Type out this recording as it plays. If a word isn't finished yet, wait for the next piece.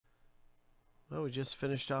Well, we just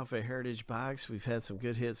finished off a Heritage box. We've had some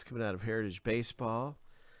good hits coming out of Heritage Baseball.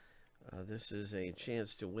 This is a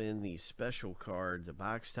chance to win the special card, the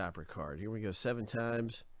box topper card. Here we go, 7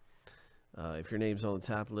 times. If your name's on the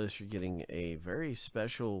top list, you're getting a very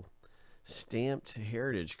special stamped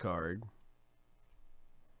Heritage card.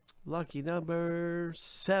 Lucky number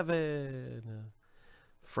 7.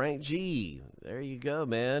 Frank G. There you go,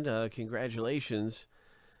 man. Congratulations.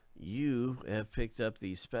 You have picked up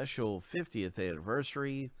the special 50th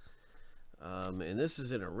anniversary. And this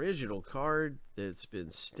is an original card that's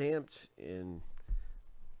been stamped in.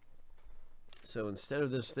 So instead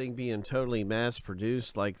of this thing being totally mass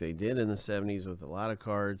produced like they did in the 70s with a lot of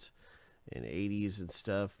cards and 80s and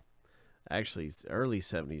stuff, actually early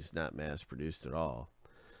 70s not mass produced at all,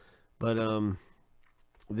 but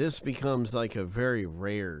this becomes like a very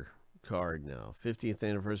rare card now. 50th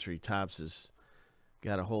anniversary Topps has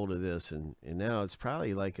got a hold of this, and now it's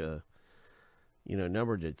probably like a, you know,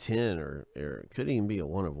 numbered to 10, or it could even be a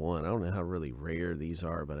 1 of 1. I don't know how really rare these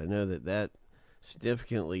are, but I know that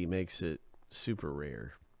significantly makes it super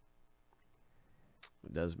rare.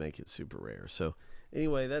 It does make it super rare. So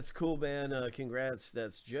anyway, that's cool, man. Congrats.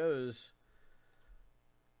 That's Joe's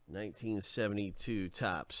 1972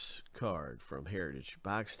 Topps card from Heritage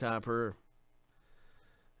box topper.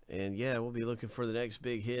 And yeah, we'll be looking for the next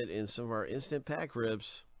big hit in some of our instant pack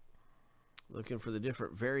rips. Looking for the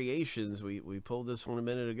different variations. We pulled this one a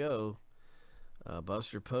minute ago.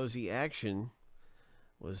 Buster Posey Action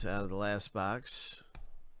was out of the last box.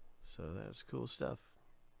 So that's cool stuff.